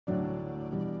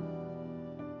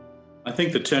I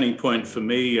think the turning point for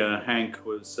me, Hank,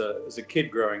 was as a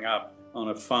kid growing up on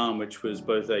a farm which was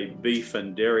both a beef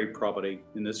and dairy property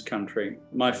in this country.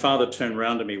 My father turned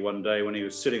round to me one day when he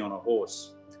was sitting on a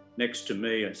horse next to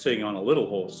me and sitting on a little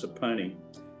horse, a pony.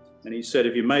 And he said,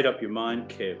 "Have you made up your mind,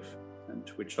 Kev?" And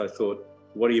to which I thought,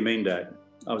 "What do you mean, Dad?"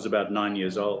 I was about 9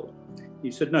 years old.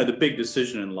 He said, "No, the big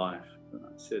decision in life." And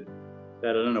I said,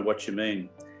 "Dad, I don't know what you mean."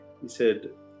 He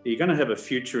said, "Are you going to have a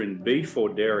future in beef or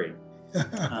dairy?"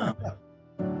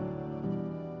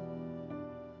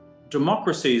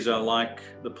 Democracies are like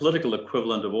the political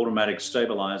equivalent of automatic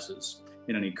stabilizers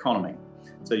in an economy.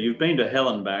 So you've been to hell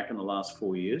and back in the last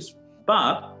 4 years,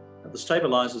 but the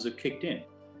stabilizers have kicked in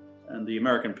and the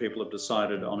American people have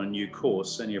decided on a new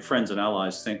course, and your friends and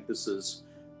allies think this is,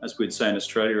 as we'd say in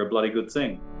Australia, a bloody good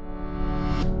thing.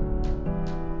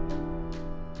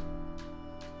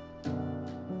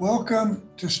 Welcome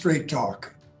to Straight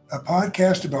Talk, a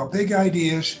podcast about big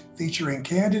ideas featuring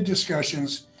candid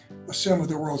discussions with some of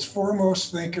the world's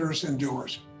foremost thinkers and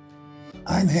doers.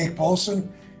 I'm Hank Paulson,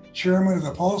 chairman of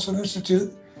the Paulson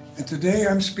Institute, and today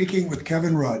I'm speaking with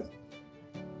Kevin Rudd.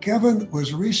 Kevin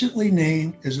was recently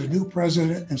named as the new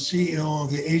president and CEO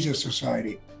of the Asia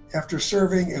Society after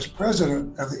serving as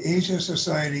president of the Asia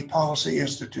Society Policy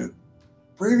Institute.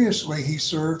 Previously, he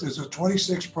served as the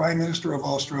 26th Prime Minister of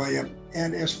Australia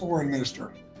and as Foreign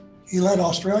Minister. He led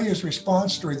Australia's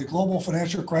response during the global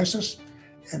financial crisis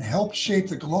and helped shape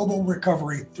the global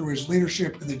recovery through his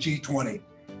leadership in the G20.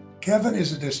 Kevin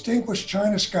is a distinguished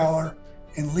China scholar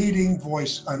and leading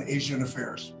voice on Asian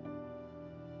affairs.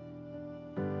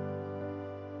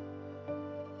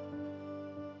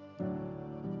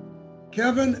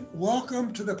 Kevin,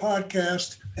 welcome to the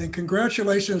podcast and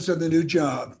congratulations on the new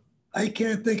job. I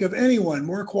can't think of anyone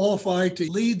more qualified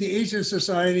to lead the Asia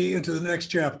Society into the next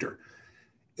chapter.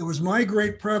 It was my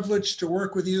great privilege to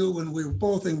work with you when we were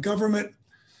both in government,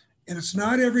 and it's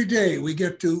not every day we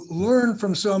get to learn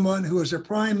from someone who is a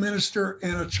prime minister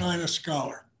and a China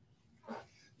scholar.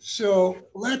 So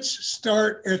let's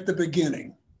start at the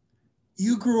beginning.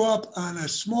 You grew up on a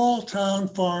small town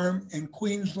farm in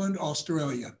Queensland,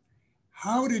 Australia.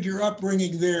 How did your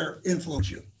upbringing there influence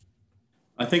you?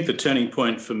 I think the turning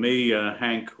point for me,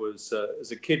 Hank, was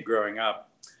as a kid growing up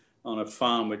on a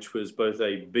farm which was both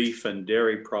a beef and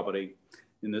dairy property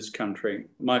in this country.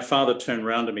 My father turned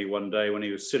round to me one day when he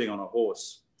was sitting on a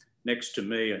horse next to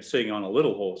me and sitting on a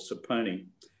little horse, a pony.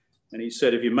 And he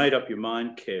said, "Have you made up your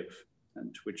mind, Kev?"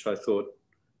 And to which I thought,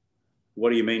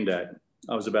 "What do you mean, Dad?"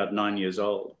 I was about 9 years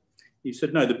old. He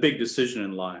said, "No, the big decision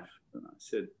in life." And I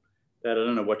said, "Dad, I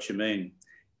don't know what you mean."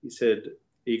 He said,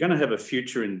 "Are you going to have a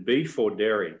future in beef or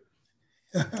dairy?"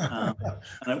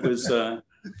 And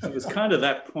it was kind of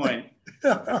that point,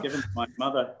 given my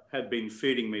mother had been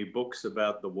feeding me books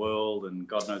about the world and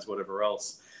God knows whatever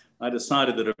else, I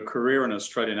decided that a career in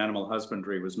Australian animal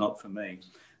husbandry was not for me,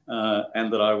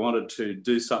 and that I wanted to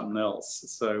do something else.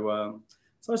 So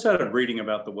I started reading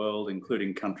about the world,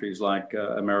 including countries like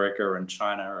America and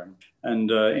China.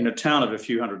 And in a town of a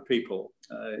few hundred people,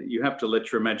 you have to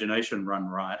let your imagination run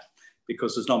right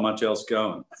because there's not much else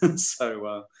going.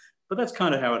 But that's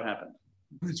kind of how it happened.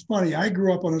 It's funny, I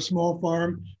grew up on a small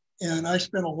farm and I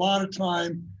spent a lot of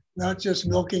time not just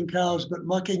milking cows, but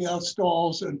mucking out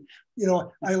stalls. And,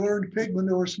 I learned pig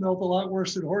manure smelled a lot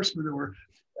worse than horse manure.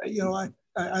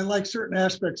 I like certain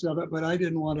aspects of it, but I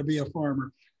didn't want to be a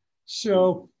farmer.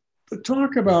 So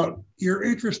talk about your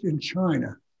interest in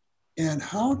China and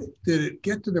how did it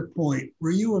get to the point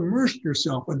where you immersed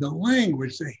yourself in the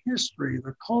language, the history,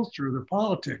 the culture, the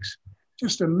politics?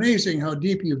 Just amazing how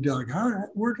deep you've dug.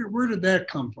 Where did that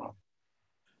come from?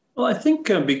 Well, I think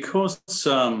because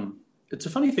it's a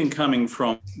funny thing coming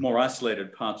from more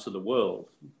isolated parts of the world,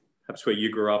 perhaps where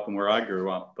you grew up and where I grew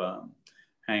up,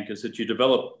 Hank, is that you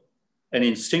develop an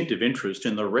instinctive interest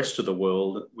in the rest of the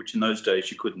world, which in those days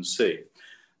you couldn't see.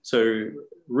 So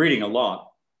reading a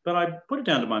lot, but I put it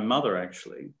down to my mother,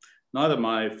 actually. Neither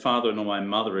my father nor my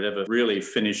mother had ever really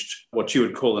finished what you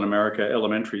would call in America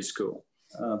elementary school.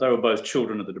 They were both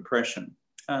children of the Depression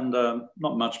and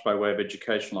not much by way of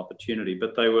educational opportunity,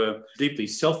 but they were deeply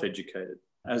self-educated,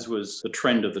 as was the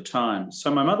trend of the time. So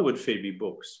my mother would feed me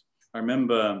books. I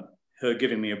remember her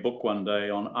giving me a book one day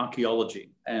on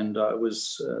archaeology, and I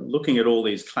was looking at all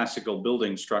these classical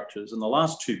building structures, and the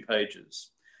last 2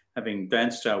 pages, having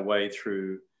danced our way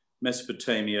through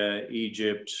Mesopotamia,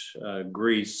 Egypt,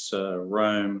 Greece,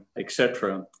 Rome,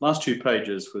 etc., last 2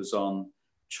 pages was on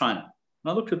China.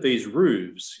 And I looked at these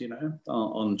roofs,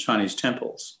 on Chinese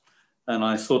temples, and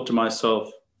I thought to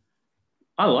myself,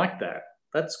 I like that.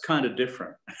 That's kind of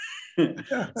different.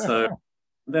 So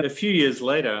then a few years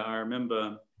later, I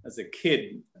remember as a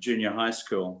kid, junior high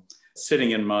school,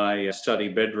 sitting in my study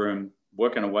bedroom,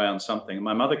 working away on something. And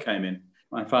my mother came in.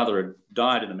 My father had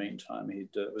died in the meantime. He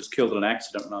was killed in an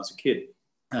accident when I was a kid.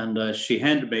 And she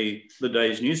handed me the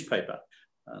day's newspaper.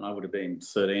 And I would have been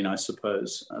 13, I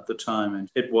suppose, at the time. And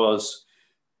it was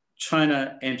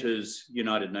China enters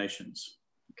United Nations.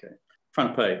 Okay,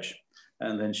 front page.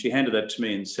 And then she handed that to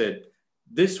me and said,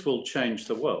 this will change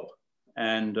the world.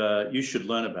 And you should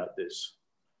learn about this.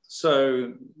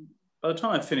 So by the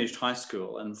time I finished high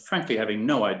school, and frankly having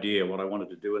no idea what I wanted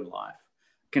to do in life,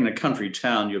 in a country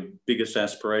town, your biggest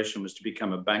aspiration was to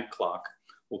become a bank clerk,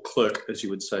 or clerk, as you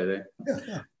would say there,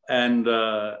 and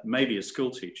maybe a school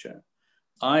teacher.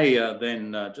 I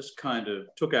then just kind of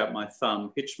took out my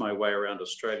thumb, hitched my way around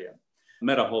Australia,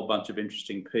 met a whole bunch of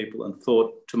interesting people and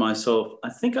thought to myself, I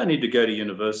think I need to go to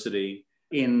university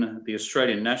in the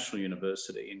Australian National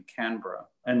University in Canberra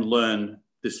and learn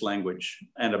this language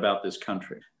and about this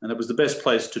country. And it was the best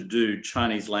place to do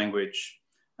Chinese language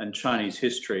and Chinese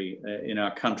history in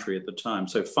our country at the time.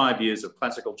 So 5 years of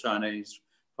classical Chinese,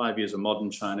 5 years of modern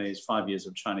Chinese, 5 years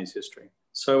of Chinese history.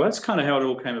 So that's kind of how it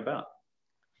all came about.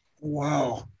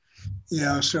 Wow.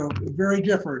 Yeah, so very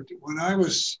different. When I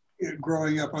was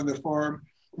growing up on the farm,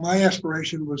 my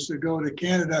aspiration was to go to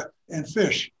Canada and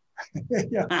fish.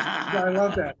 Yeah, I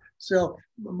love that. So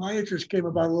my interest came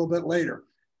about a little bit later.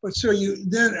 But so you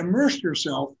then immersed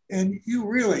yourself, and you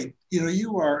really,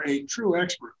 you are a true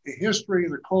expert, the history,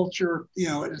 the culture,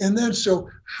 and then so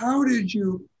how did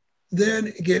you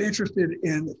then get interested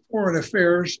in foreign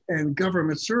affairs and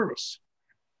government service?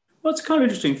 Well, it's kind of an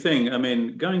interesting thing. I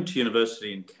mean, going to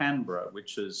university in Canberra,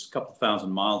 which is a couple of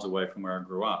thousand miles away from where I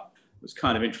grew up, was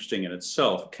kind of interesting in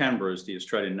itself. Canberra is the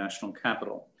Australian national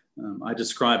capital. I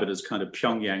describe it as kind of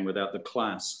Pyongyang without the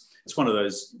class. It's one of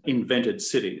those invented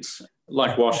cities,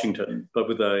 like Washington, but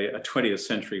with a 20th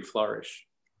century flourish.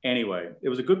 Anyway, it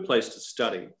was a good place to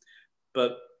study,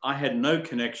 but I had no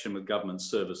connection with government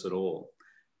service at all.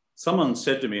 Someone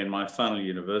said to me in my final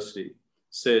university,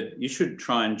 said, you should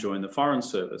try and join the Foreign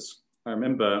Service. I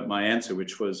remember my answer,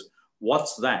 which was,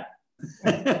 what's that?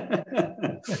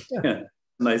 Yeah.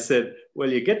 And they said, well,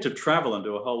 you get to travel and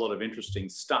do a whole lot of interesting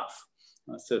stuff.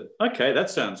 I said, okay, that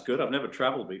sounds good. I've never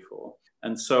traveled before.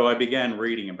 And so I began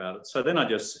reading about it. So then I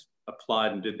just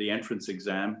applied and did the entrance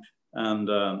exam.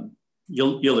 And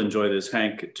you'll enjoy this,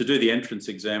 Hank. To do the entrance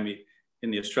exam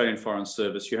in the Australian Foreign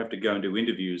Service, you have to go and do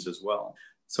interviews as well.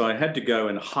 So I had to go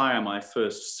and hire my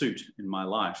first suit in my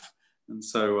life. And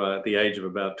so at the age of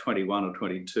about 21 or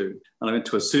 22, and I went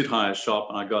to a suit hire shop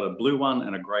and I got a blue one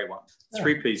and a grey one,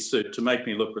 three-piece suit to make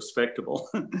me look respectable.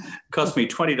 It cost me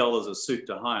 $20 a suit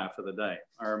to hire for the day.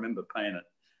 I remember paying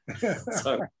it.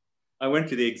 So I went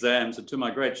to the exams, and to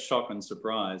my great shock and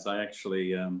surprise, I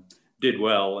actually did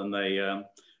well, and they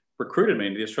recruited me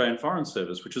into the Australian Foreign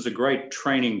Service, which is a great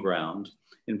training ground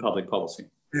in public policy.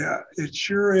 Yeah, it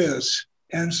sure is.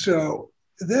 And so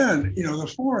then,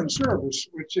 the Foreign Service,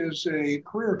 which is a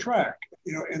career track,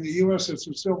 in the U.S. it's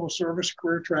a civil service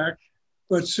career track.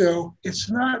 But so it's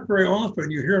not very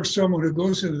often you hear of someone who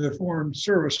goes into the Foreign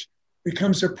Service,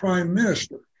 becomes a prime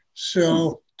minister.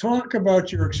 So talk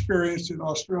about your experience in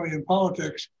Australian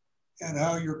politics and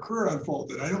how your career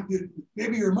unfolded.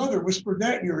 Maybe your mother whispered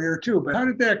that in your ear too, but how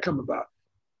did that come about?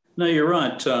 No, you're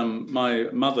right. My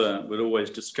mother would always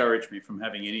discourage me from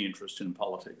having any interest in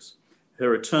politics.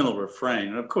 Her eternal refrain,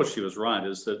 and of course she was right,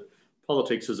 is that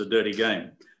politics is a dirty game.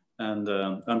 And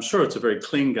I'm sure it's a very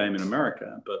clean game in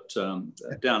America, but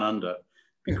down under,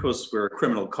 because we're a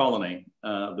criminal colony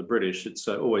of the British, it's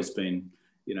always been,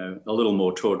 a little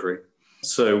more tawdry.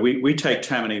 So we take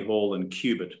Tammany Hall and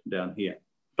cube it down here.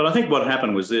 But I think what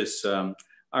happened was this.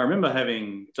 I remember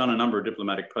having done a number of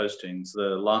diplomatic postings,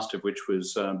 the last of which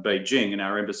was Beijing in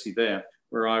our embassy there,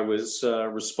 where I was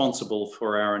responsible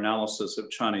for our analysis of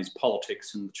Chinese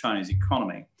politics and the Chinese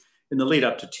economy in the lead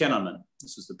up to Tiananmen.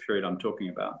 This is the period I'm talking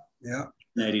about. Yeah.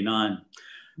 In 89.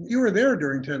 You were there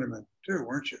during Tiananmen too,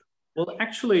 weren't you? Well,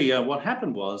 actually, what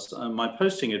happened was my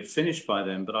posting had finished by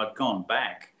then, but I'd gone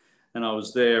back and I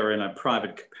was there in a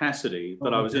private capacity,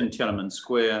 but I was in Tiananmen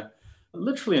Square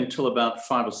literally until about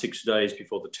 5 or 6 days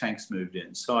before the tanks moved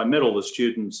in. So I met all the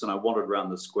students and I wandered around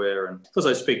the square. And because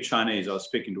I speak Chinese, I was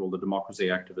speaking to all the democracy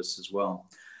activists as well.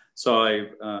 So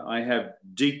I have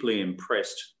deeply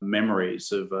impressed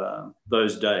memories of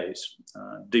those days,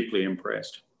 deeply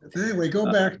impressed. Anyway,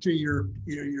 go back to your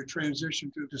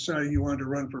transition to deciding you wanted to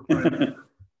run for prime minister.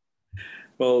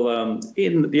 Well,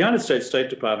 in the United States State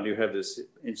Department, you have this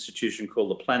institution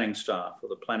called the Planning Staff or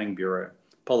the Planning Bureau,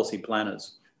 policy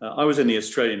planners. I was in the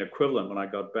Australian equivalent when I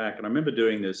got back, and I remember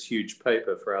doing this huge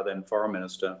paper for our then foreign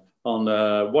minister on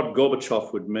what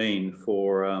Gorbachev would mean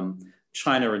for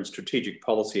China and strategic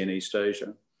policy in East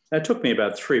Asia. It took me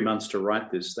about 3 months to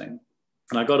write this thing.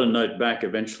 And I got a note back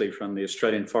eventually from the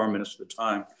Australian foreign minister at the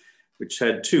time, which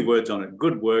had 2 words on it: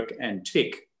 good work and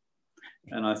tick.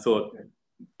 And I thought,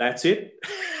 that's it?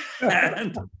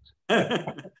 and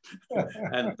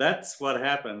that's what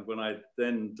happened when I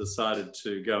then decided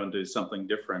to go and do something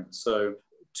different. So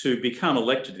to become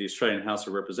elected to the Australian House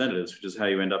of Representatives, which is how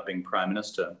you end up being Prime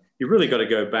Minister, you really got to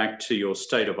go back to your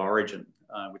state of origin,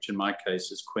 which in my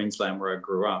case is Queensland, where I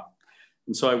grew up.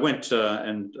 And so I went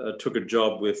and took a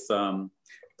job with the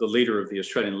leader of the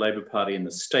Australian Labor Party in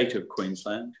the state of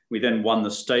Queensland. We then won the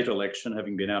state election,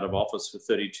 having been out of office for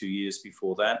 32 years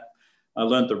before that. I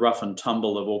learned the rough and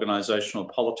tumble of organisational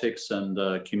politics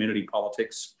and community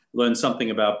politics, learned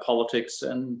something about politics,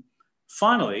 and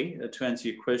finally, to answer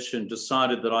your question,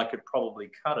 decided that I could probably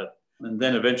cut it, and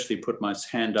then eventually put my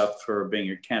hand up for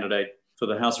being a candidate for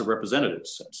the House of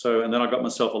Representatives. And then I got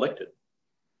myself elected.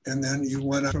 And then you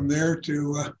went from there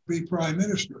to be Prime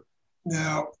Minister.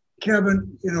 Now,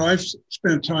 Kevin, I've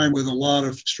spent time with a lot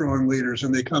of strong leaders,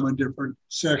 and they come in different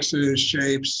sexes,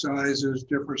 shapes, sizes,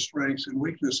 different strengths and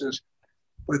weaknesses.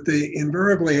 But they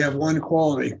invariably have one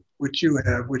quality, which you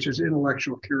have, which is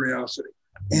intellectual curiosity.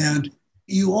 And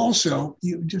you've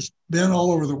just been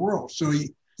all over the world. So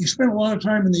you spent a lot of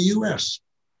time in the US.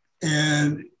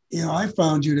 And, I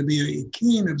found you to be a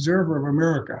keen observer of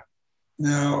America.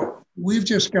 Now, we've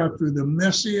just got through the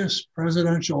messiest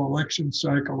presidential election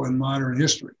cycle in modern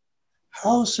history.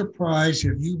 How surprised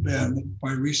have you been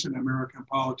by recent American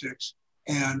politics?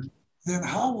 And then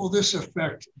how will this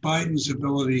affect Biden's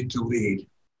ability to lead?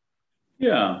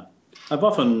 Yeah, I've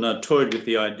often toyed with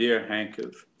the idea, Hank,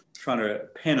 of trying to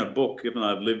pen a book, given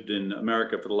I've lived in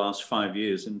America for the last 5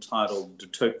 years, entitled De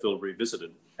Tocqueville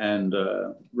Revisited, and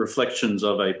Reflections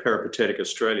of a Peripatetic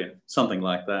Australian, something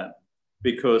like that.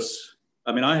 Because,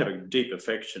 I have a deep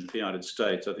affection for the United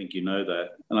States. I think you know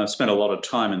that. And I've spent a lot of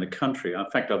time in the country. In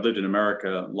fact, I've lived in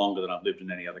America longer than I've lived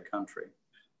in any other country.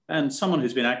 And someone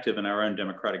who's been active in our own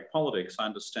democratic politics, I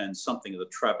understand something of the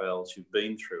travails you've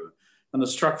been through and the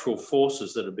structural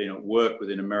forces that have been at work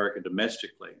within America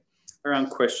domestically around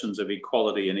questions of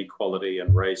equality, inequality,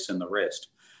 and race and the rest.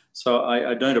 So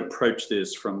I don't approach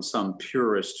this from some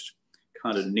purist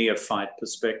kind of neophyte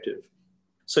perspective.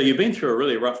 So you've been through a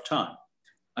really rough time.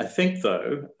 I think,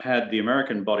 though, had the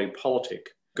American body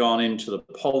politic gone into the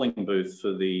polling booth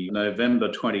for the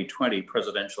November 2020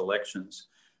 presidential elections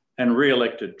and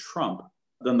re-elected Trump,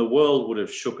 then the world would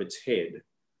have shook its head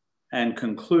and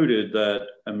concluded that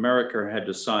America had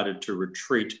decided to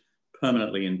retreat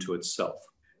permanently into itself.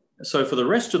 So for the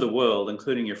rest of the world,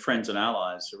 including your friends and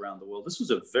allies around the world, this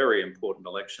was a very important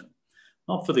election,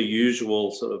 not for the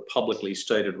usual sort of publicly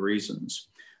stated reasons,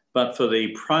 but for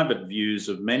the private views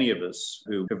of many of us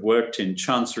who have worked in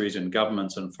chancelleries and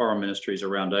governments and foreign ministries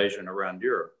around Asia and around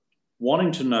Europe,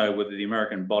 wanting to know whether the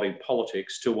American body politic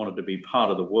still wanted to be part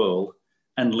of the world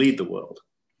and lead the world.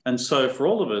 And so for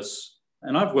all of us,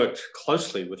 and I've worked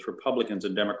closely with Republicans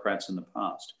and Democrats in the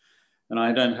past, and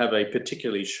I don't have a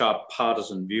particularly sharp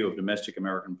partisan view of domestic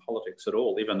American politics at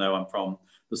all, even though I'm from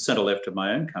the center left of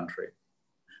my own country.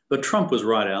 But Trump was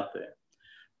right out there.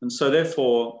 And so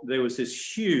therefore, there was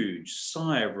this huge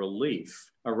sigh of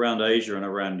relief around Asia and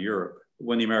around Europe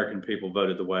when the American people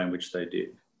voted the way in which they did.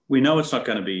 We know it's not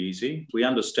going to be easy. We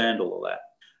understand all of that.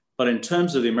 But in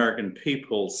terms of the American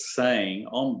people saying,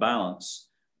 on balance,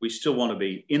 we still want to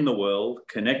be in the world,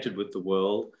 connected with the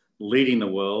world, leading the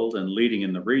world and leading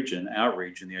in the region, our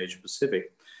region, the Asia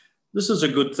Pacific, this is a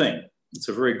good thing. It's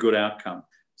a very good outcome.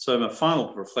 So my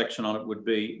final reflection on it would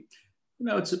be,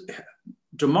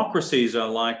 democracies are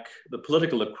like the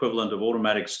political equivalent of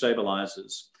automatic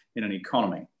stabilizers in an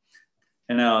economy.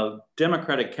 In our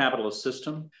democratic capitalist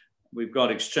system, we've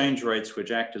got exchange rates which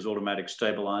act as automatic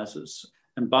stabilizers.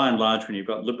 And by and large, when you've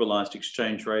got liberalized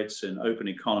exchange rates in open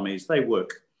economies, they work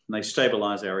and they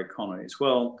stabilize our economies.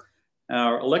 Well,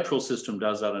 our electoral system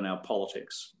does that in our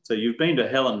politics. So you've been to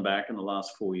hell and back in the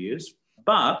last 4 years,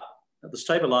 but the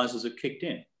stabilizers have kicked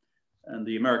in. And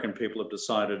the American people have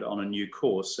decided on a new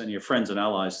course. And your friends and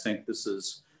allies think this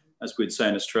is, as we'd say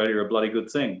in Australia, a bloody good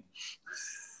thing.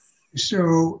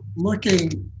 So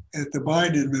looking at the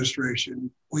Biden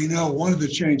administration, we know one of the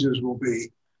changes will be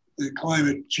that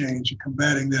climate change,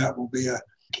 combating that will be a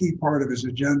key part of his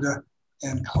agenda,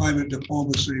 and climate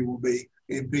diplomacy will be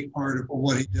a big part of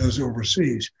what he does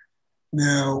overseas.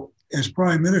 Now, as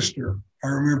Prime Minister, I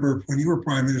remember when you were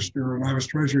Prime Minister and I was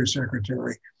Treasury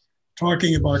Secretary,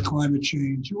 talking about climate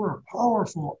change, you were a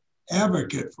powerful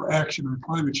advocate for action on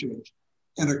climate change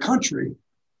in a country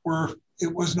where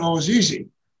it wasn't always easy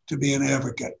to be an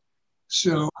advocate.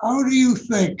 So how do you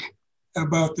think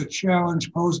about the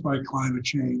challenge posed by climate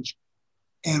change,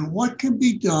 and what can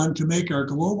be done to make our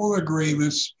global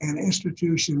agreements and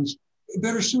institutions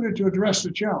better suited to address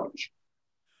the challenge?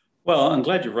 Well, I'm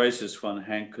glad you raised this one,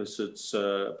 Hank, because it's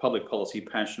a public policy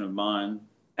passion of mine,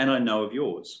 and I know of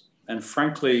yours. And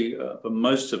frankly, for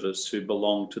most of us who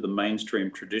belong to the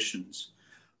mainstream traditions,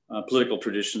 political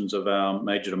traditions of our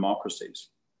major democracies.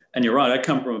 And you're right, I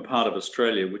come from a part of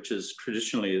Australia which is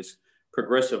traditionally as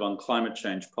progressive on climate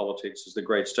change politics as the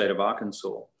great state of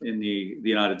Arkansas in the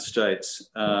United States.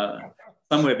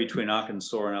 Somewhere between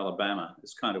Arkansas and Alabama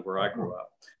is kind of where I grew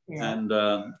up. Yeah.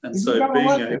 And so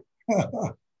being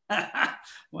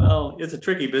well, it's a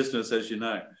tricky business, as you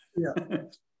know. Yeah.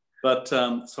 But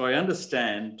so I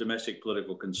understand domestic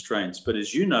political constraints, but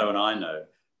as you know and I know,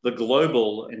 the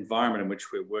global environment in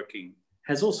which we're working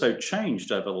has also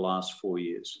changed over the last 4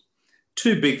 years.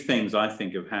 Two big things I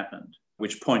think have happened,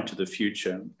 which point to the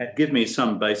future and give me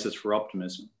some basis for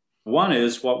optimism. One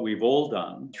is what we've all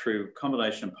done through a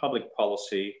combination of public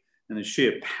policy and the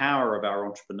sheer power of our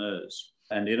entrepreneurs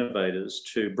and innovators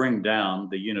to bring down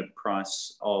the unit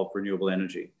price of renewable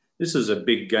energy. This is a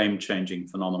big game-changing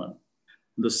phenomenon.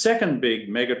 The second big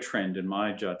mega trend, in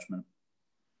my judgment,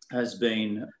 has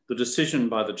been the decision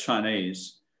by the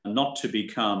Chinese not to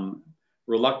become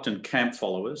reluctant camp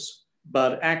followers,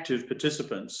 but active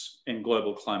participants in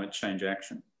global climate change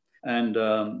action. And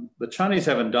the Chinese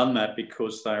haven't done that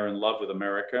because they're in love with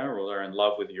America or they're in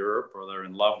love with Europe or they're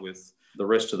in love with the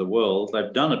rest of the world.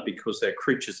 They've done it because they're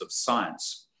creatures of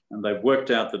science and they've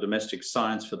worked out the domestic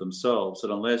science for themselves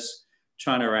that unless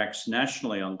China acts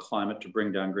nationally on climate to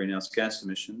bring down greenhouse gas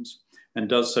emissions and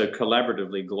does so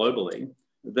collaboratively globally,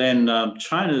 then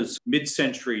China's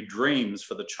mid-century dreams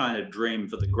for the China dream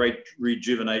for the great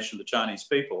rejuvenation of the Chinese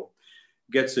people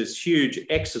gets this huge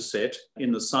exocet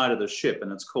in the side of the ship,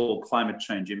 and it's called climate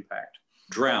change impact.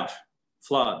 Drought,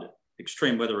 flood,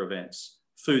 extreme weather events,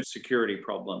 food security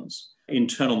problems,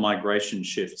 internal migration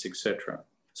shifts, etc.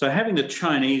 So having the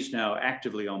Chinese now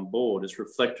actively on board is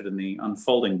reflected in the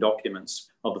unfolding documents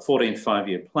of the 14th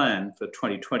five-year plan for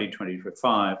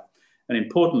 2020-2025, and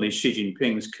importantly, Xi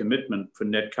Jinping's commitment for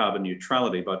net carbon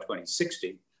neutrality by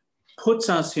 2060, puts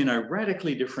us in a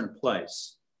radically different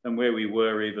place than where we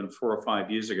were even 4 or 5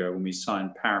 years ago when we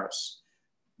signed Paris.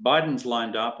 Biden's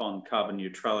lined up on carbon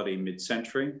neutrality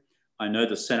mid-century. I know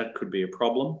the Senate could be a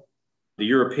problem. The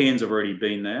Europeans have already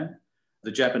been there.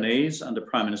 The Japanese, under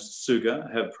Prime Minister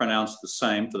Suga, have pronounced the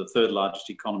same for the third largest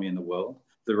economy in the world.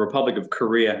 The Republic of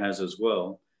Korea has as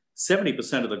well.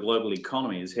 70% of the global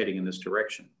economy is heading in this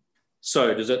direction.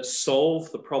 So does it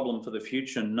solve the problem for the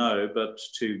future? No, but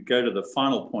to go to the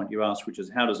final point you asked, which is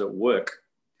how does it work?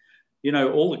 You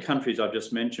know, all the countries I've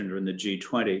just mentioned are in the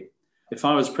G20. If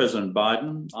I was President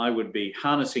Biden, I would be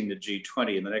harnessing the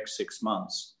G20 in the next 6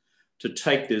 months to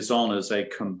take this on as a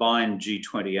combined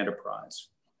G20 enterprise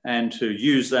and to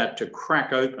use that to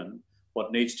crack open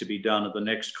what needs to be done at the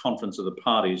next conference of the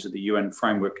parties at the UN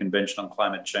Framework Convention on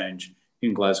Climate Change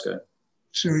in Glasgow.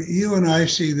 So you and I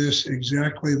see this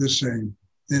exactly the same,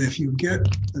 that if you get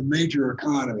the major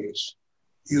economies,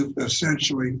 you've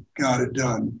essentially got it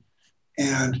done.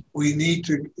 And we need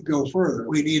to go further.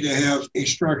 We need to have a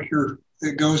structure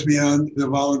that goes beyond the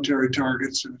voluntary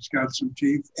targets, and it's got some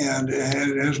teeth, and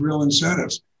it has real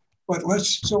incentives. But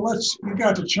you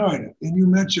got to China, and you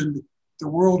mentioned the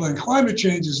world on climate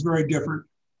change is very different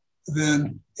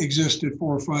than existed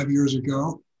 4 or 5 years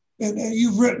ago. And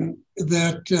you've written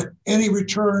that any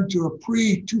return to a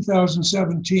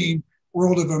pre-2017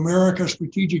 world of America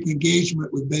strategic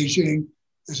engagement with Beijing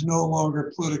is no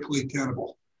longer politically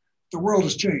tenable. The world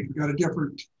has changed. We got a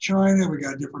different China, we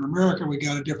got a different America, we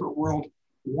got a different world.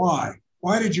 Why?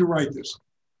 Why did you write this?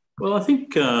 Well, I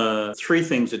think 3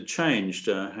 things had changed,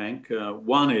 Hank.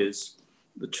 One is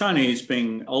the Chinese,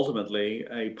 being ultimately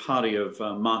a party of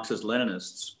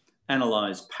Marxist-Leninists,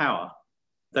 analyzed power.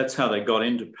 That's how they got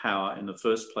into power in the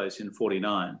first place in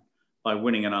 1949, by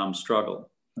winning an armed struggle.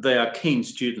 They are keen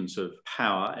students of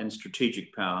power and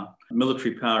strategic power,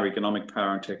 military power, economic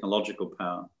power, and technological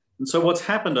power. And so what's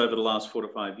happened over the last 4 to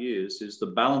 5 years is the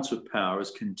balance of power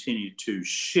has continued to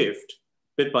shift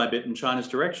bit by bit in China's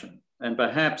direction. And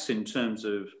perhaps in terms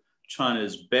of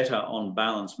China's better on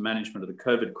balance management of the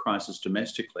COVID crisis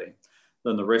domestically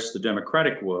than the rest of the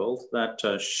democratic world, that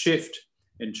shift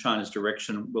in China's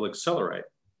direction will accelerate.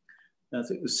 I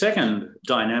think the second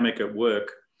dynamic at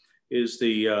work is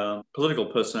the political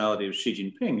personality of Xi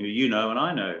Jinping, who you know and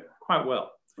I know quite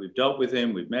well. We've dealt with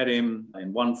him, we've met him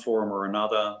in one forum or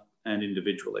another. and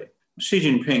individually. Xi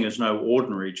Jinping is no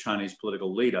ordinary Chinese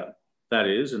political leader. That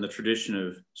is, in the tradition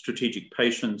of strategic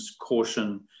patience,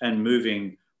 caution, and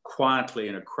moving quietly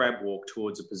in a crab walk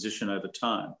towards a position over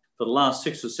time. For the last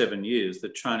 6 or 7 years, the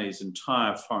Chinese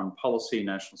entire foreign policy,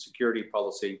 national security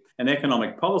policy, and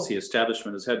economic policy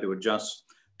establishment has had to adjust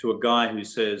to a guy who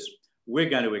says, we're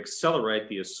going to accelerate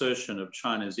the assertion of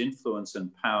China's influence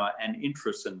and power and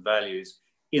interests and values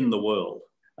in the world.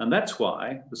 And that's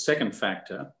why the second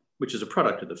factor, which is a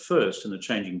product of the first and the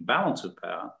changing balance of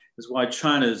power, is why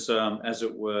China's, as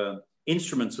it were,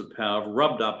 instruments of power have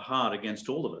rubbed up hard against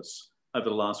all of us over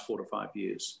the last 4 to 5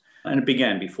 years. And it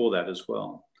began before that as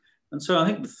well. And so I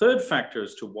think the third factor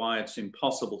as to why it's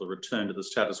impossible to return to the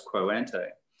status quo ante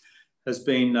has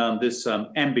been this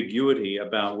ambiguity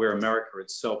about where America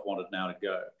itself wanted now to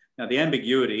go. Now, the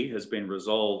ambiguity has been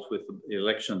resolved with the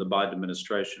election of the Biden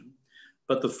administration,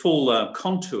 but the full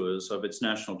contours of its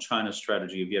national China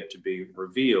strategy have yet to be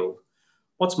revealed.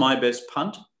 What's my best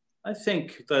punt? I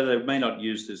think, though they may not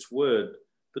use this word,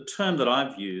 the term that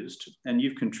I've used, and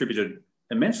you've contributed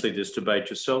immensely to this debate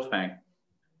yourself, Hank,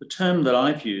 the term that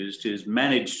I've used is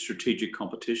managed strategic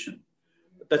competition.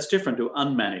 That's different to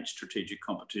unmanaged strategic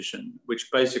competition, which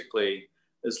basically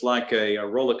is like a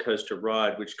roller coaster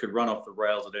ride which could run off the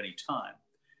rails at any time.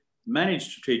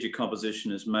 Managed strategic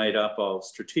composition is made up of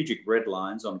strategic red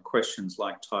lines on questions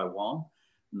like Taiwan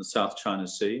and the South China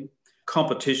Sea,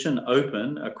 competition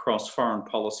open across foreign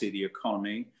policy, the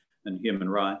economy, and human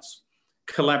rights,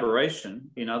 collaboration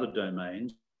in other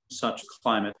domains such as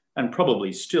climate, and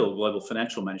probably still global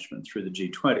financial management through the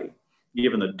G20,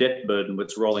 given the debt burden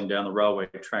that's rolling down the railway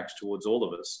tracks towards all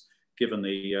of us, given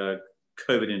the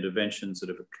COVID interventions that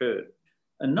have occurred.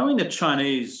 And knowing the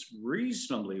Chinese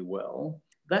reasonably well,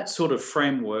 that sort of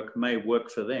framework may work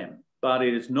for them, but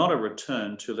it is not a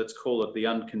return to, let's call it the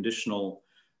unconditional,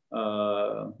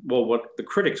 what the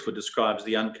critics would describe as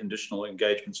the unconditional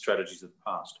engagement strategies of the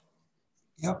past.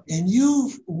 Yep, and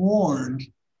you've warned,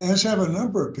 as have a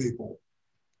number of people,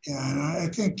 and I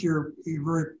think you're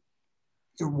very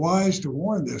wise to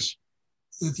warn this,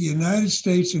 that the United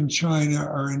States and China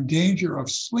are in danger of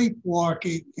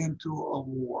sleepwalking into a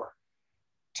war.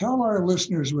 Tell our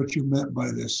listeners what you meant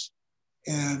by this,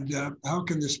 and how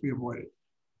can this be avoided?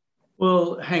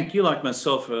 Well, Hank, you like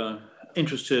myself are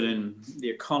interested in the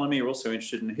economy, you're also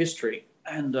interested in history.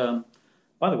 And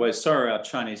by the way, so are our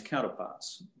Chinese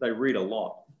counterparts. They read a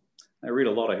lot. They read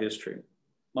a lot of history.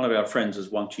 One of our friends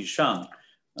is Wang Qishan,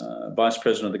 Vice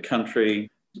President of the country,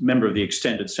 member of the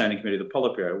extended standing committee of the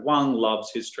Politburo. Wang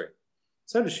loves history.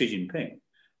 So does Xi Jinping.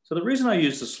 So the reason I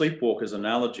use the sleepwalkers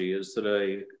analogy is that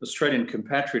an Australian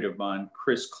compatriot of mine,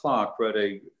 Chris Clark, wrote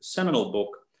a seminal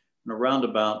book in around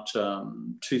about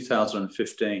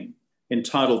 2015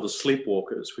 entitled The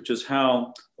Sleepwalkers, which is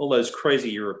how all those crazy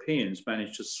Europeans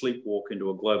managed to sleepwalk into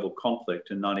a global conflict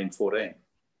in 1914.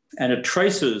 And it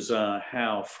traces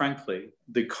how, frankly,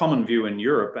 the common view in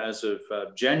Europe as of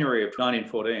January of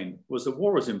 1914 was that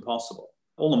war was impossible.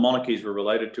 All the monarchies were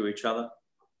related to each other.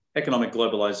 Economic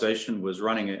globalization was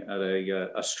running at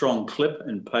a strong clip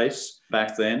and pace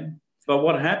back then. But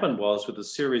what happened was, with a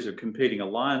series of competing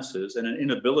alliances and an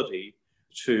inability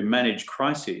to manage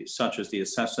crises, such as the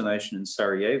assassination in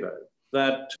Sarajevo,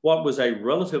 that what was a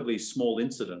relatively small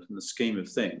incident in the scheme of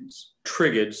things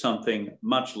triggered something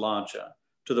much larger,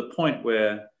 to the point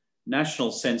where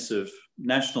national sense of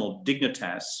national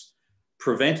dignitas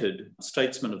prevented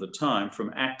statesmen of the time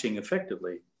from acting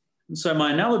effectively. And so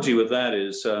my analogy with that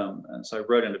is, as I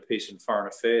wrote in a piece in Foreign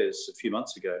Affairs a few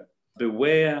months ago,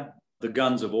 beware the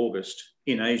guns of August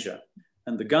in Asia.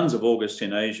 And the guns of August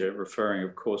in Asia, referring,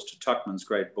 of course, to Tuchman's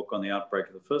great book on the outbreak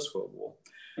of the First World War,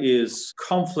 is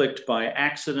conflict by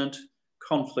accident,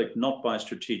 conflict not by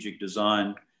strategic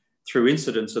design, through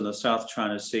incidents in the South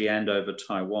China Sea and over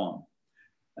Taiwan.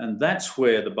 And that's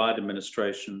where the Biden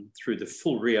administration, through the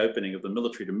full reopening of the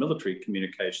military-to-military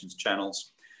communications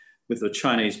channels with the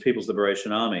Chinese People's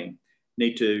Liberation Army,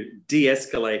 need to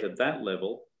de-escalate at that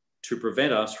level to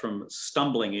prevent us from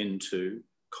stumbling into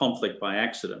conflict by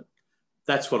accident.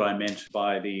 That's what I meant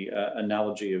by the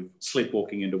analogy of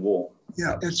sleepwalking into war.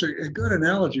 Yeah, it's a good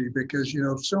analogy because,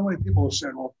 so many people have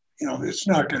said, well, it's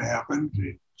not going to happen.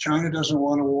 China doesn't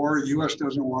want a war. The U.S.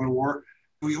 doesn't want a war.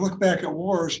 When you look back at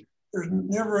wars, there's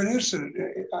never an incident.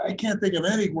 I can't think of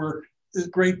any where the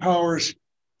great powers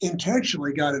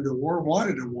intentionally got into war,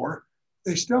 wanted a war.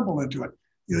 They stumbled into it.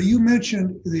 You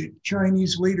mentioned the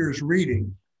Chinese leaders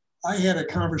reading. I had a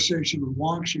conversation with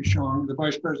Wang Qishan, the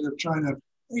vice president of China.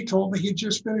 He told me he'd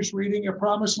just finished reading A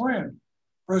Promised Land,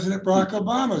 President Barack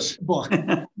Obama's book,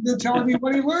 and then telling me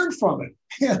what he learned from it.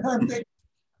 And I'm thinking,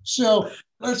 so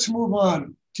let's move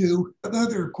on. to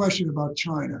another question about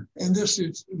China, and this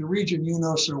is the region you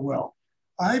know so well.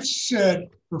 I've said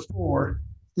before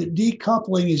that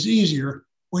decoupling is easier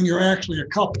when you're actually a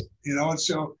couple, and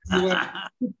so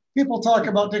people talk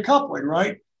about decoupling,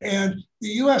 right? And the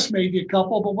U.S. may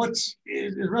decouple, but what's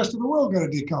the rest of the world going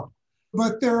to decouple?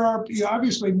 But there are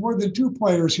obviously more than two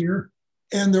players here,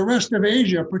 and the rest of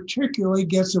Asia particularly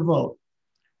gets a vote.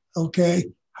 Okay,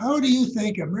 how do you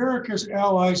think America's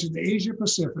allies in the Asia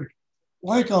Pacific,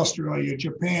 like Australia,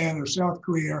 Japan, or South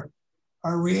Korea,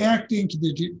 are reacting to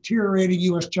the deteriorating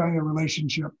U.S.-China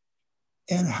relationship?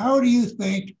 And how do you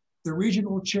think the region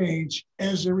will change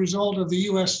as a result of the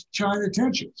U.S.-China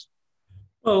tensions?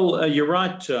 Well, you're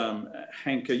right,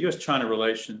 Hank. U.S.-China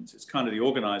relations is kind of the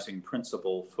organizing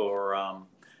principle for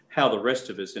how the rest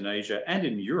of us in Asia and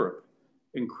in Europe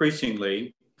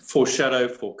increasingly foreshadow,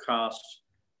 forecast,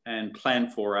 and plan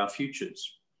for our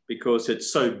futures, because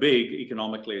it's so big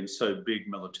economically and so big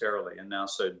militarily and now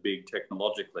so big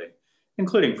technologically,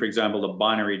 including, for example, the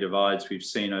binary divides we've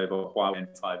seen over Huawei and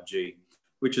 5G,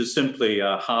 which is simply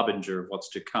a harbinger of what's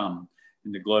to come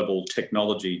in the global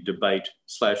technology debate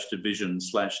 / division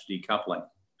 / decoupling.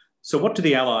 So what do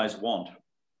the allies want?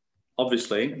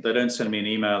 Obviously, they don't send me an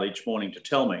email each morning to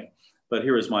tell me, but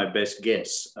here is my best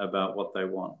guess about what they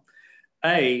want.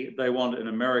 A, they want an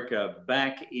America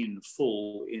back in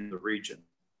full in the region.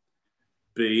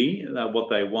 B, what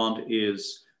they want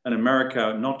is an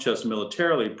America not just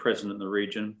militarily present in the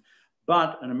region,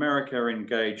 but an America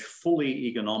engaged fully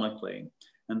economically.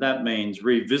 And that means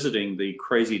revisiting the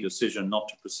crazy decision not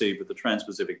to proceed with the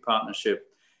Trans-Pacific Partnership,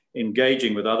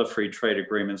 engaging with other free trade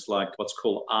agreements like what's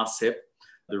called RCEP,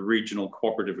 the Regional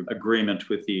Cooperative Agreement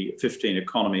with the 15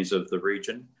 economies of the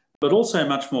region, but also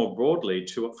much more broadly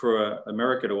for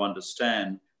America to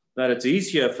understand that it's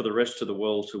easier for the rest of the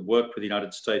world to work with the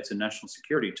United States in national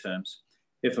security terms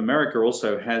if America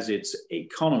also has its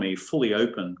economy fully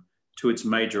open to its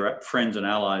major friends and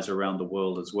allies around the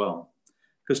world as well.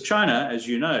 Because China, as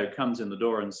you know, comes in the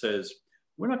door and says,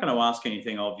 we're not going to ask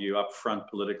anything of you up front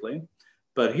politically,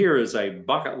 but here is a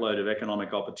bucket load of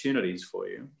economic opportunities for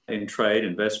you in trade,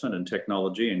 investment, and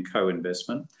technology and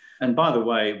co-investment. And by the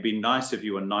way, it'd be nice if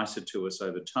you were nicer to us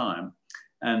over time.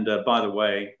 And by the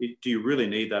way, do you really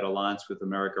need that alliance with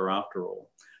America after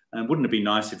all? And wouldn't it be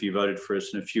nice if you voted for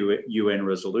us in a few UN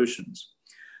resolutions?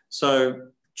 So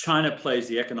China plays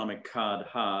the economic card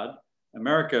hard.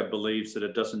 America believes that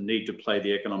it doesn't need to play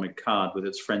the economic card with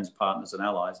its friends, partners, and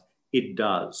allies. It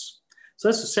does. So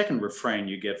that's the second refrain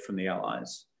you get from the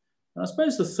allies. And I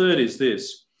suppose the third is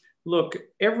this. Look,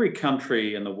 every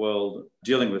country in the world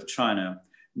dealing with China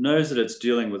knows that it's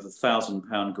dealing with a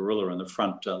 1,000-pound gorilla in the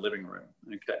front living room.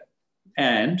 Okay.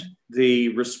 And the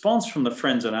response from the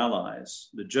friends and allies,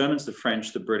 the Germans, the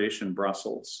French, the British, and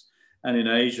Brussels, and in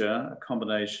Asia, a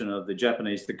combination of the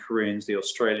Japanese, the Koreans, the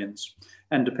Australians,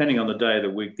 and depending on the day of the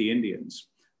week, the Indians,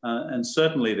 and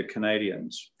certainly the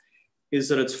Canadians, is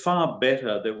that it's far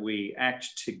better that we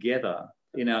act together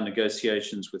in our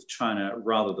negotiations with China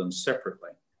rather than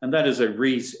separately. And that is a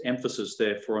re-emphasis,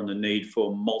 therefore, on the need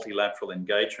for multilateral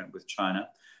engagement with China,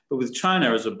 but with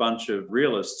China as a bunch of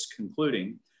realists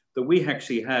concluding that we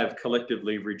actually have collective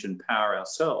leverage and power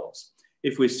ourselves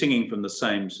if we're singing from the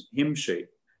same hymn sheet.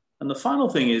 And the final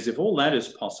thing is, if all that is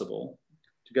possible,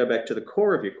 to go back to the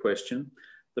core of your question,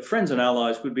 the friends and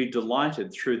allies would be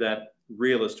delighted through that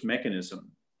realist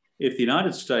mechanism if the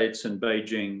United States and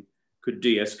Beijing could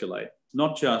de-escalate,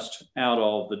 not just out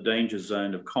of the danger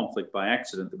zone of conflict by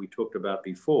accident that we talked about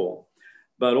before,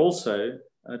 but also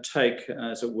take,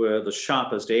 as it were, the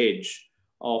sharpest edge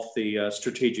of the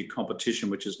strategic competition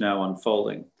which is now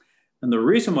unfolding. And the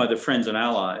reason why the friends and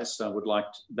allies would like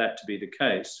that to be the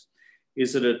case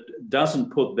is that it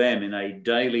doesn't put them in a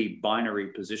daily binary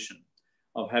position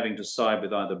of having to side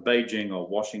with either Beijing or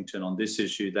Washington on this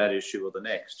issue, that issue, or the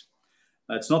next.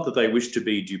 It's not that they wish to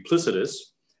be duplicitous,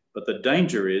 but the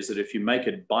danger is that if you make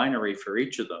it binary for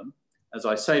each of them, as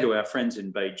I say to our friends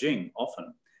in Beijing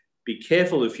often, be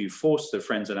careful if you force the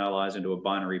friends and allies into a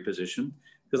binary position,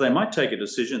 because they might take a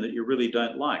decision that you really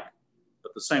don't like.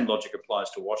 But the same logic applies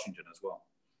to Washington as well.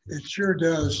 It sure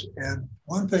does. And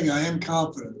one thing I am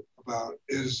confident about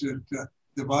is that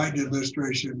the Biden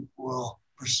administration will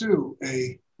pursue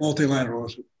a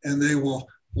multilateralism and they will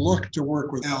look to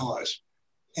work with allies.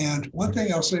 And one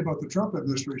thing I'll say about the Trump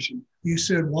administration, you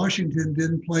said Washington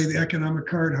didn't play the economic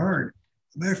card hard.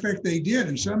 As a matter of fact, they did.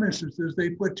 In some instances,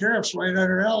 they put tariffs right on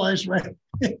our allies, right?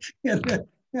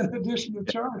 in addition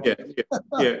to China.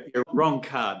 Yeah, wrong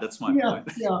card. That's my point.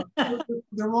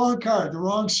 The wrong card, the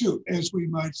wrong suit, as we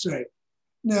might say.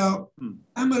 Now,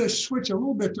 I'm going to switch a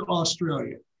little bit to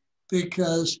Australia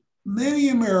because Many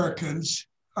Americans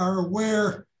are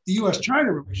aware the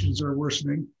US-China relations are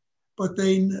worsening, but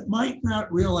they might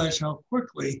not realize how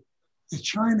quickly the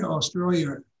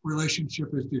China-Australia relationship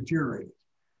is deteriorating.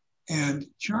 And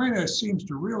China seems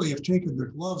to really have taken their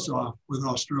gloves off with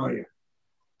Australia.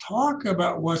 Talk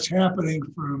about what's happening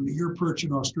from your perch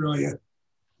in Australia.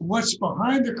 What's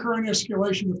behind the current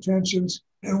escalation of tensions,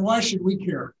 and why should we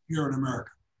care here in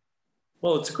America?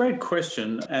 Well, it's a great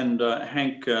question. And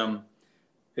Hank,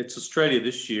 it's Australia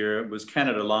this year, it was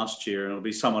Canada last year, and it'll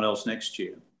be someone else next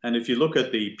year. And if you look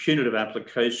at the punitive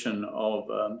application of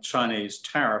Chinese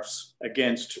tariffs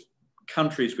against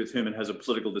countries with whom it has a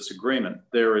political disagreement,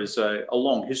 there is a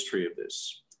long history of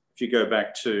this. If you go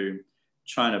back to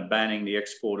China banning the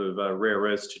export of rare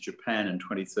earths to Japan in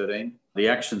 2013, the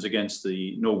actions against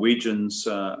the Norwegians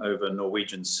over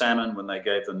Norwegian salmon when they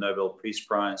gave the Nobel Peace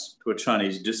Prize to a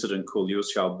Chinese dissident called Liu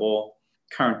Xiaobo,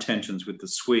 current tensions with the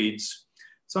Swedes.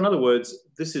 So in other words,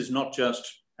 this is not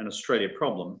just an Australia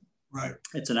problem. Right.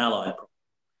 It's an ally problem.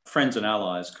 Friends and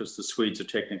allies, because the Swedes are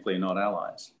technically not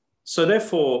allies. So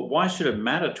therefore, why should it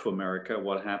matter to America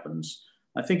what happens?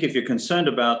 I think if you're concerned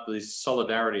about the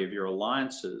solidarity of your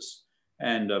alliances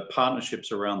and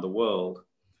partnerships around the world,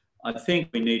 I think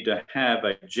we need to have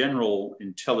a general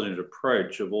intelligent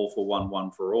approach of all for one,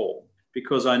 one for all,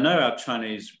 because I know our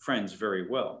Chinese friends very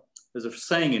well. There's a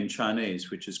saying in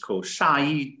Chinese which is called sha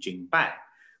yi jing bai,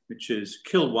 which is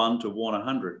kill one to warn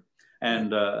 100.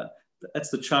 And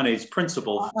that's the Chinese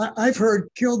principle. I've heard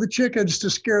kill the chickens to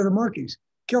scare the monkeys.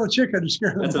 Kill a chicken to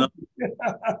scare the monkeys.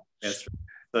 Yes.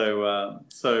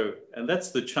 And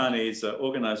that's the Chinese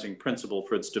organizing principle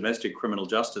for its domestic criminal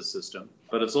justice system.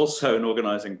 But it's also an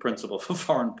organizing principle for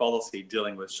foreign policy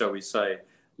dealing with, shall we say,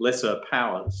 lesser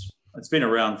powers. It's been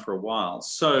around for a while.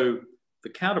 So the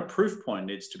counter proof point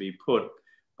needs to be put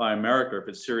by America, if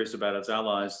it's serious about its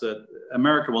allies, that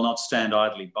America will not stand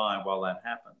idly by while that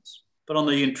happens. But on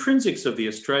the intrinsics of the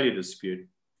Australia dispute,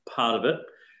 part of it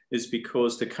is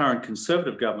because the current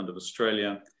Conservative government of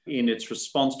Australia, in its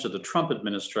response to the Trump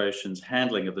administration's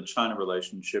handling of the China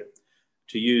relationship,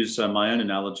 to use my own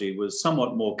analogy, was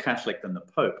somewhat more Catholic than the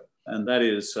Pope. And that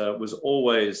is, was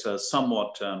always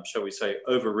somewhat, shall we say,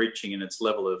 overreaching in its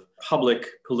level of public,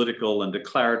 political, and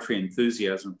declaratory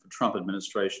enthusiasm for Trump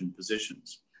administration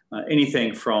positions.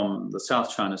 Anything from the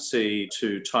South China Sea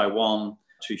to Taiwan,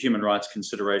 to human rights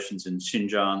considerations in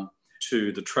Xinjiang,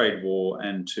 to the trade war,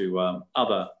 and to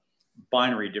other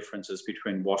binary differences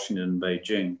between Washington and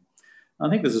Beijing. I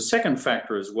think there's a second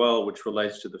factor as well, which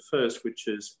relates to the first, which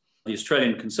is the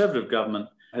Australian Conservative government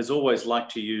has always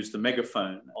liked to use the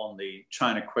megaphone on the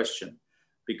China question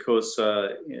because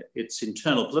its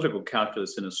internal political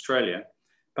calculus in Australia,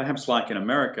 perhaps like in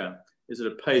America, is that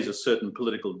it pays a certain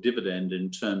political dividend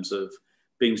in terms of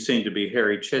being seen to be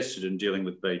hairy-chested in dealing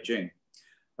with Beijing.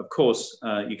 Of course,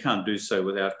 you can't do so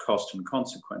without cost and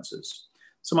consequences.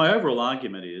 So my overall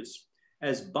argument is,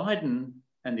 as Biden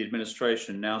and the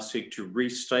administration now seek to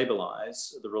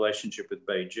restabilize the relationship with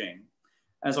Beijing,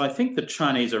 as I think the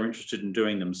Chinese are interested in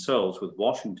doing themselves with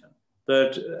Washington,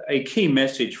 that a key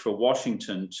message for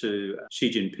Washington to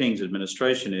Xi Jinping's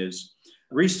administration is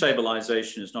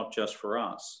restabilization is not just for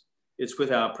us, it's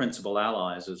with our principal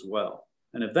allies as well.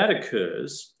 And if that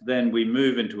occurs, then we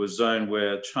move into a zone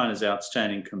where China's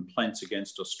outstanding complaints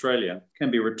against Australia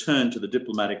can be returned to the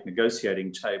diplomatic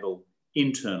negotiating table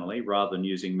internally rather than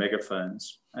using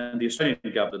megaphones. And the Australian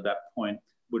government at that point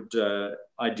would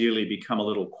ideally become a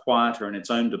little quieter in its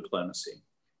own diplomacy.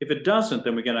 If it doesn't,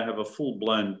 then we're going to have a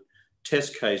full-blown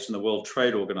test case in the World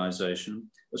Trade Organization,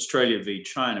 Australia v.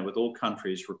 China, with all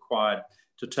countries required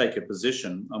to take a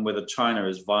position on whether China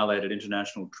has violated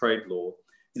international trade law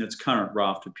in its current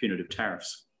raft of punitive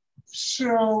tariffs.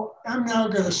 So I'm now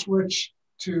going to switch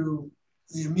to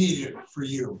the immediate for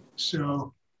you.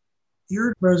 So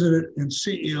you're president and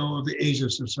CEO of the Asia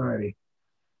Society.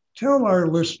 Tell our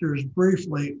listeners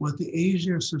briefly what the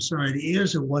Asia Society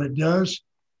is and what it does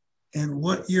and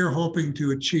what you're hoping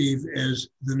to achieve as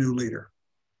the new leader.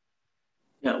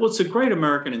 Yeah, well, it's a great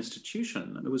American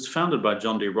institution. It was founded by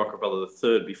John D. Rockefeller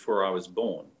III before I was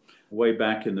born, way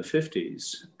back in the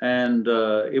 50s. And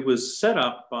it was set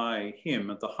up by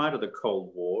him at the height of the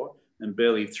Cold War and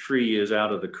barely 3 years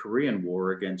out of the Korean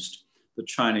War against the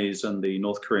Chinese and the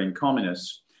North Korean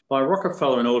communists, by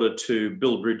Rockefeller in order to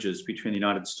build bridges between the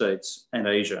United States and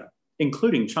Asia,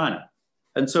 including China.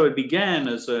 And so it began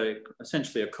as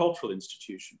essentially a cultural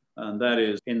institution. And that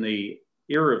is, in the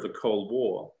era of the Cold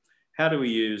War, how do we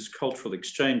use cultural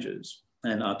exchanges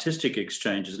and artistic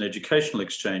exchanges and educational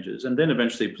exchanges, and then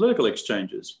eventually political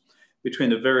exchanges between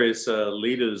the various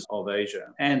leaders of Asia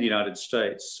and the United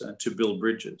States to build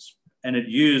bridges. And it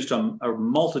used a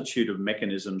multitude of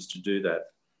mechanisms to do that,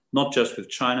 not just with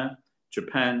China,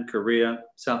 Japan, Korea,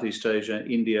 Southeast Asia,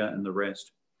 India, and the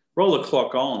rest. Roll the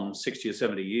clock on 60 or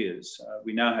 70 years.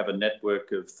 We now have a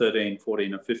network of 13,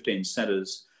 14, or 15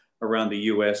 centers around the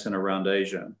US and around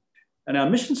Asia. And our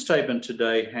mission statement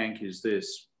today, Hank, is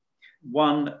this.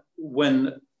 One,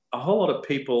 when a whole lot of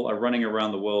people are running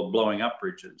around the world blowing up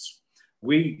bridges,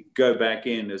 we go back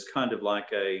in as kind of like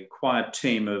a quiet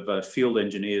team of field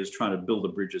engineers trying to build the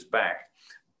bridges back.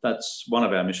 That's one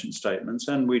of our mission statements,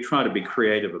 and we try to be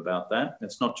creative about that.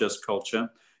 It's not just culture,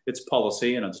 it's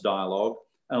policy and it's dialogue,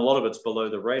 and a lot of it's below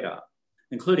the radar,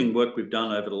 including work we've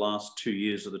done over the last 2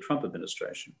 years of the Trump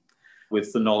administration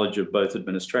with the knowledge of both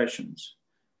administrations.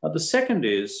 The second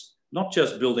is not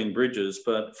just building bridges,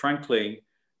 but frankly,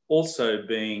 also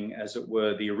being, as it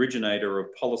were, the originator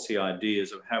of policy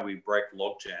ideas of how we break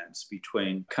logjams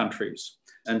between countries.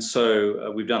 And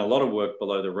so we've done a lot of work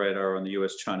below the radar on the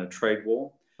US-China trade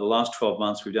war. The last 12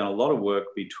 months, we've done a lot of work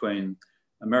between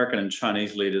American and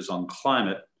Chinese leaders on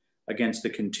climate against the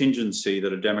contingency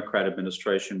that a Democrat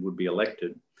administration would be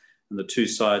elected. And the two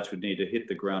sides would need to hit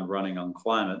the ground running on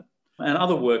climate, and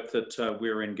other work that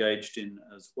we're engaged in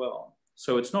as well.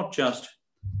 So it's not just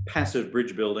passive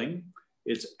bridge building,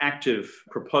 it's active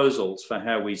proposals for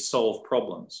how we solve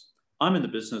problems. I'm in the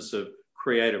business of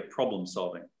creative problem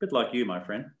solving, a bit like you, my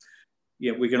friend.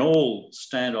 Yeah, we can all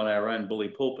stand on our own bully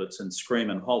pulpits and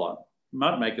scream and holler. It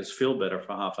might make us feel better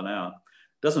for half an hour.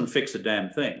 Doesn't fix a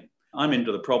damn thing. I'm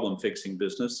into the problem fixing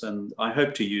business, and I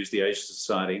hope to use the Asia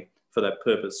Society for that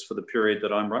purpose for the period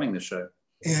that I'm running the show.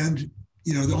 And,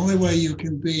 the only way you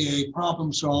can be a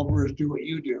problem solver is do what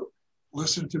you do.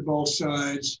 Listen to both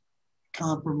sides,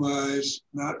 compromise,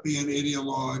 not be an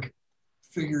ideologue,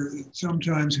 figure that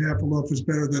sometimes half a loaf is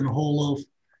better than a whole loaf.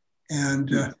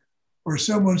 And, or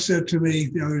someone said to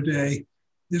me the other day,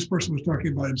 this person was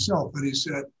talking about himself, but he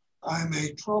said, I'm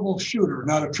a troubleshooter,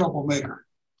 not a troublemaker.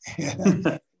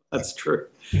 That's true.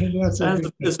 And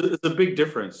there's a big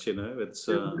difference, It's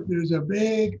there's a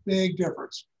big, big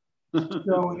difference.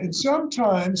 So, and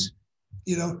sometimes,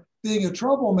 being a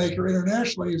troublemaker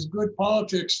internationally is good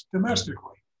politics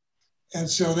domestically. And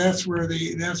so that's where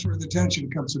the tension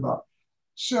comes about.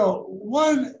 So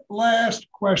one last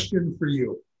question for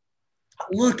you.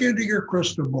 Look into your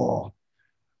crystal ball.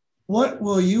 What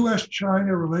will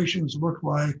U.S.-China relations look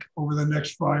like over the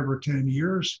next 5 or 10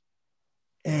 years?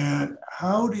 And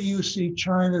how do you see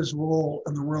China's role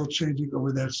in the world changing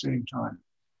over that same time?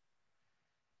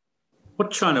 What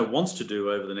China wants to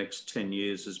do over the next 10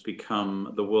 years is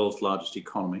become the world's largest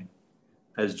economy,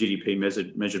 as GDP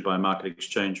measured by market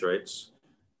exchange rates.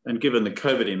 And given the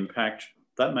COVID impact,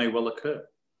 that may well occur.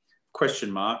 Question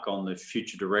mark on the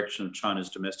future direction of China's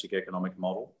domestic economic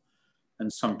model,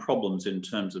 and some problems in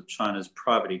terms of China's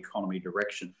private economy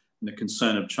direction and the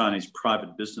concern of Chinese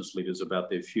private business leaders about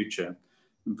their future.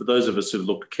 And for those of us who've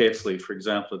looked carefully, for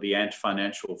example, at the Ant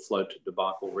Financial float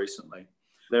debacle recently,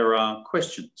 there are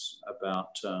questions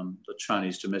about the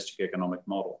Chinese domestic economic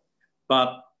model.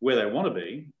 But where they want to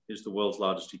be is the world's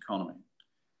largest economy.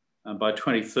 And by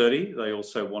 2030, they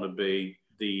also want to be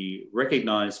the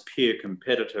recognized peer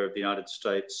competitor of the United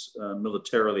States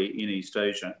militarily in East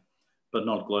Asia, but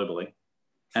not globally.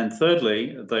 And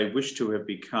thirdly, they wish to have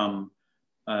become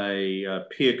a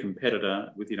peer competitor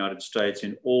with the United States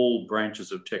in all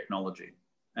branches of technology.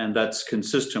 And that's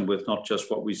consistent with not just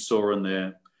what we saw in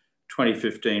their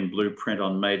 2015 blueprint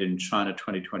on Made in China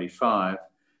 2025.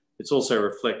 It's also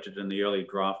reflected in the early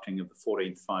drafting of the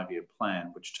 14th five-year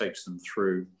plan, which takes them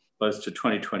through both to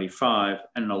 2025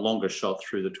 and in a longer shot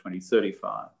through the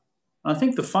 2035. And I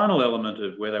think the final element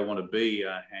of where they want to be,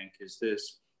 Hank, is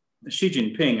this. Xi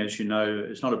Jinping, as you know,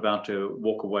 is not about to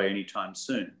walk away anytime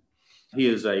soon. He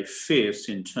is a fierce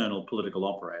internal political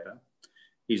operator.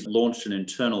 He's launched an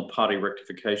internal party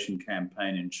rectification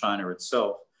campaign in China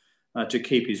itself to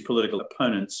keep his political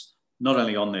opponents not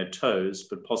only on their toes,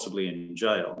 but possibly in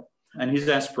jail. And his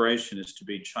aspiration is to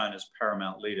be China's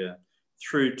paramount leader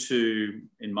through to,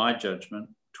 in my judgment,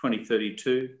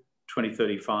 2032,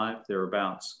 2035,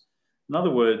 thereabouts. In other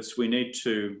words, we need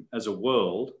to, as a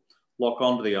world, lock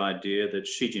onto the idea that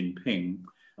Xi Jinping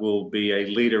will be a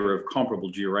leader of comparable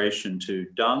duration to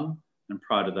Deng and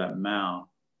prior to that Mao.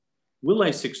 Will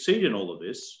they succeed in all of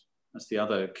this? That's the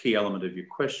other key element of your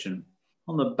question.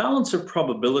 On the balance of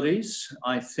probabilities,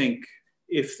 I think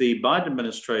if the Biden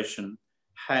administration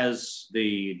has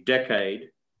the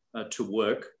decade to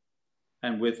work,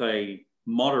 and with a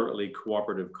moderately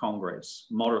cooperative Congress,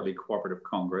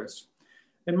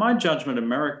 in my judgment,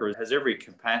 America has every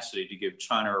capacity to give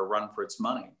China a run for its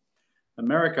money.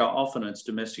 America often in its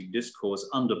domestic discourse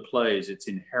underplays its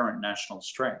inherent national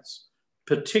strengths,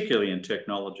 particularly in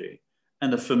technology,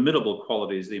 and the formidable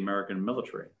qualities of the American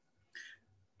military.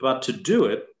 But to do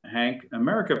it, Hank,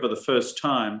 America for the first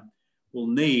time will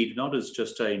need, not as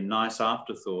just a nice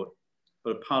afterthought,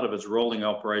 but a part of its rolling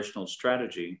operational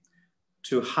strategy,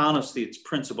 to harness its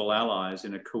principal allies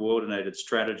in a coordinated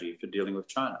strategy for dealing with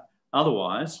China.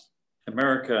 Otherwise,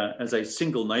 America as a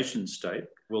single nation state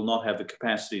will not have the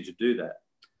capacity to do that.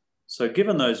 So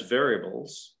given those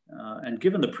variables, and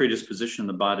given the predisposition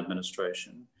of the Biden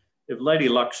administration, if Lady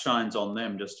Luck shines on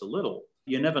them just a little,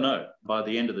 you never know. By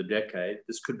the end of the decade,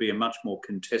 this could be a much more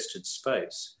contested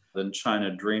space than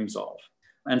China dreams of.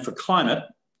 And for climate,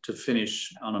 to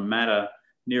finish on a matter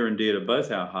near and dear to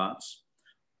both our hearts,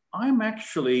 I'm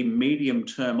actually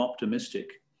medium-term optimistic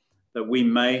that we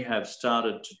may have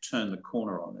started to turn the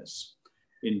corner on this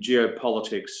in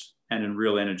geopolitics and in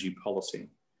real energy policy.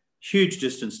 Huge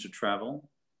distance to travel.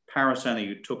 Paris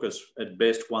only took us at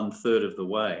best 1/3 of the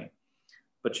way.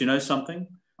 But you know something?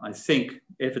 I think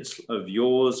efforts of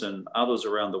yours and others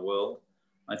around the world,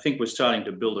 I think we're starting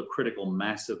to build a critical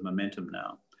mass of momentum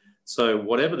now. So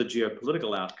whatever the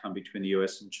geopolitical outcome between the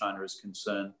US and China is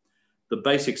concerned, the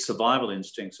basic survival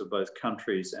instincts of both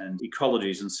countries and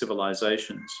ecologies and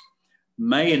civilizations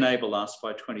may enable us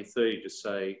by 2030 to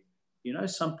say, you know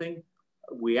something,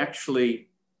 we actually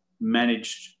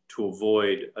managed to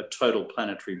avoid a total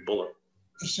planetary bullet.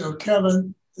 So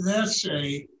Kevin, that's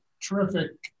a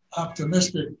terrific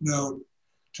optimistic note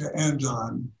to end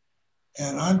on.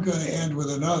 And I'm going to end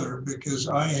with another because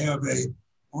I have a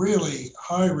really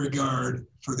high regard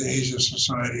for the Asia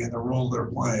Society and the role they're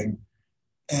playing.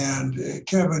 And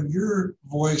Kevin, your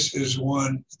voice is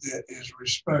one that is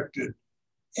respected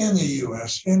in the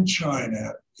US, in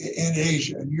China, in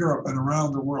Asia, in Europe, and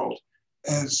around the world.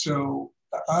 And so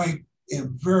I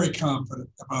am very confident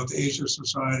about the Asia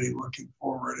Society looking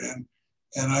forward. And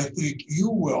I think you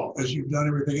will, as you've done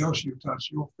everything else you've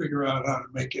touched, you'll figure out how to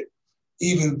make it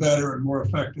even better and more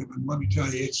effective. And let me tell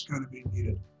you, it's going to be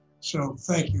needed. So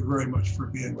thank you very much for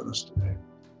being with us today.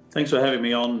 Thanks for having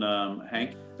me on,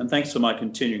 Hank. And thanks for my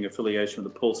continuing affiliation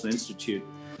with the Paulson Institute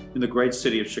in the great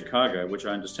city of Chicago, which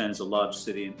I understand is a large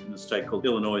city in a state called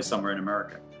Illinois, somewhere in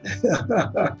America.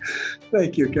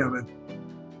 Thank you, Kevin.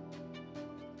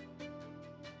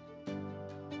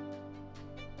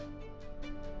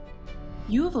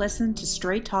 You have listened to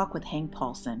Straight Talk with Hank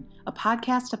Paulson, a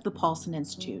podcast of the Paulson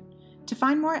Institute. To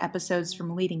find more episodes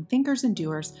from leading thinkers and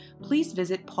doers, please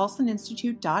visit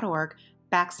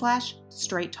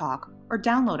paulsoninstitute.org/Straight Talk or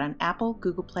download on Apple,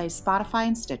 Google Play, Spotify,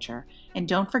 and Stitcher. And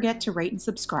don't forget to rate and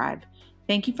subscribe.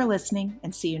 Thank you for listening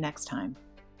and see you next time.